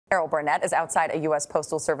Errol Barnett is outside a U.S.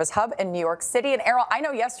 Postal Service hub in New York City. And Errol, I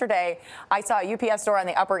know yesterday I saw a UPS store on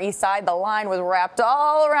the Upper East Side. The line was wrapped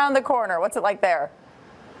all around the corner. What's it like there?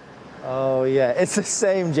 Oh, yeah, it's the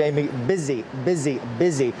same, Jamie. Busy, busy,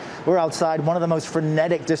 busy. We're outside one of the most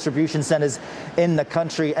frenetic distribution centers in the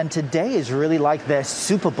country, and today is really like their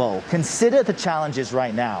Super Bowl. Consider the challenges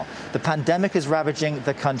right now. The pandemic is ravaging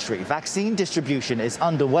the country. Vaccine distribution is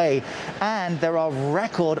underway, and there are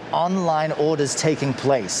record online orders taking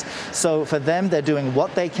place. So for them, they're doing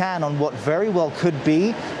what they can on what very well could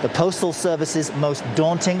be the Postal Service's most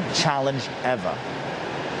daunting challenge ever.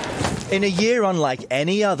 In a year unlike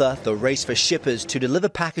any other, the race for shippers to deliver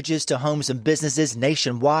packages to homes and businesses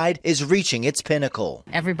nationwide is reaching its pinnacle.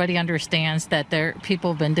 Everybody understands that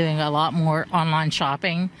people have been doing a lot more online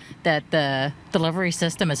shopping, that the delivery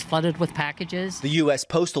system is flooded with packages. The U.S.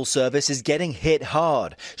 Postal Service is getting hit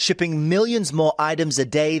hard, shipping millions more items a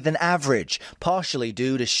day than average, partially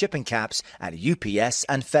due to shipping caps at UPS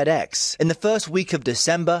and FedEx. In the first week of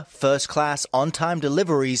December, first-class on-time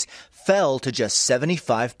deliveries fell to just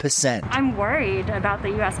 75%. I'm worried about the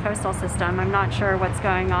U.S. postal system. I'm not sure what's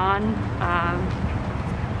going on.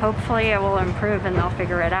 Hopefully it will improve and they'll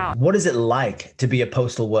figure it out. What is it like to be a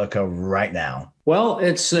postal worker right now? Well,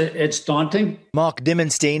 it's daunting. Mark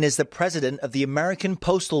Dimmenstein is the president of the American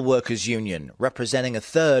Postal Workers Union, representing a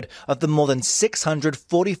third of the more than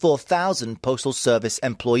 644,000 Postal Service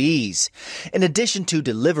employees. In addition to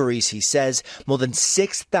deliveries, he says, more than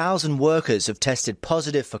 6,000 workers have tested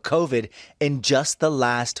positive for COVID in just the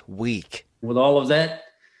last week. With all of that,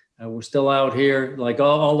 we're still out here like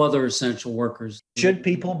all other essential workers. Should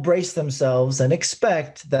people brace themselves and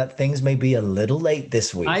expect that things may be a little late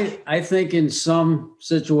this week? I think in some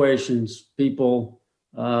situations, people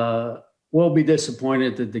will be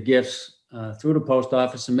disappointed that the gifts through the post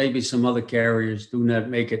office and maybe some other carriers do not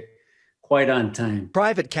make it quite on time.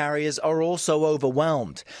 Private carriers are also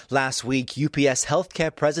overwhelmed. Last week, UPS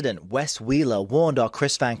Healthcare President Wes Wheeler warned our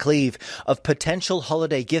Chris Van Cleve of potential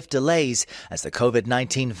holiday gift delays as the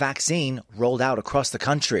COVID-19 vaccine rolled out across the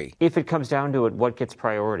country. If it comes down to it, what gets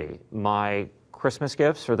priority? My Christmas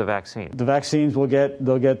gifts or the vaccine? The vaccines they'll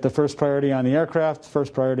get the first priority on the aircraft,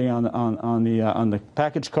 first priority on the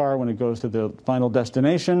package car when it goes to the final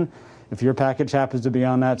destination. If your package happens to be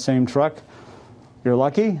on that same truck, you're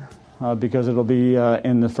lucky. Because it'll be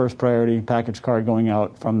in the first priority package car going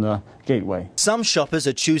out from the gateway. Some shoppers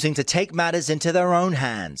are choosing to take matters into their own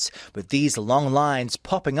hands, with these long lines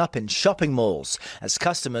popping up in shopping malls as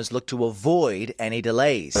customers look to avoid any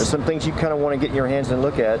delays. There's some things you kind of want to get in your hands and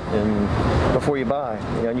look at before you buy.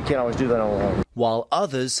 And you can't always do that all alone. While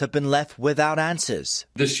others have been left without answers.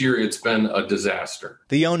 This year, it's been a disaster.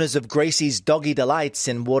 The owners of Gracie's Doggy Delights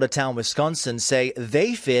in Watertown, Wisconsin, say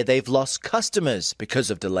they fear they've lost customers because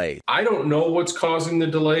of delays. I don't know what's causing the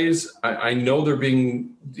delays. I know they're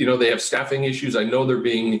being, they have staffing issues. I know they're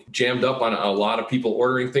being jammed up on a lot of people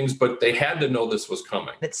ordering things, but they had to know this was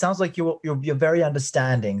coming. It sounds like you're very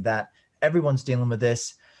understanding that everyone's dealing with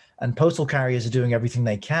this and postal carriers are doing everything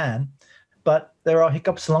they can, but there are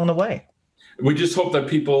hiccups along the way. We just hope that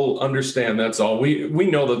people understand, that's all. We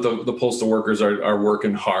know that the postal workers are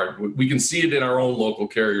working hard. We can see it in our own local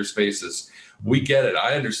carrier spaces. We get it.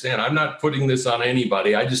 I understand. I'm not putting this on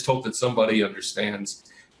anybody. I just hope that somebody understands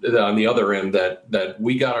that on the other end that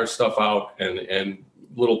we got our stuff out and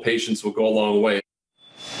little patience will go a long way.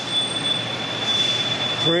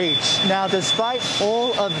 Preach. Now, despite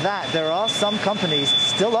all of that, there are some companies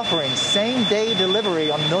still offering same-day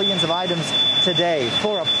delivery on millions of items today,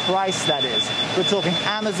 for a price, that is. We're talking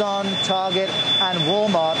Amazon, Target, and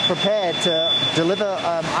Walmart prepared to deliver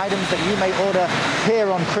items that you may order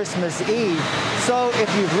here on Christmas Eve. So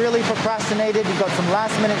if you've really procrastinated, you've got some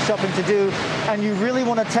last-minute shopping to do, and you really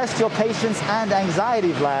want to test your patience and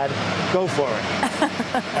anxiety, Vlad, go for it.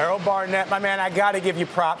 Errol Barnett, my man, I got to give you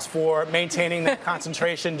props for maintaining that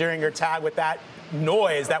concentration during your tag with that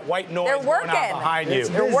noise, that white noise going on behind you.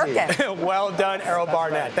 They're working. Well done, Errol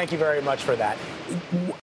Barnett. Thank you very much for that.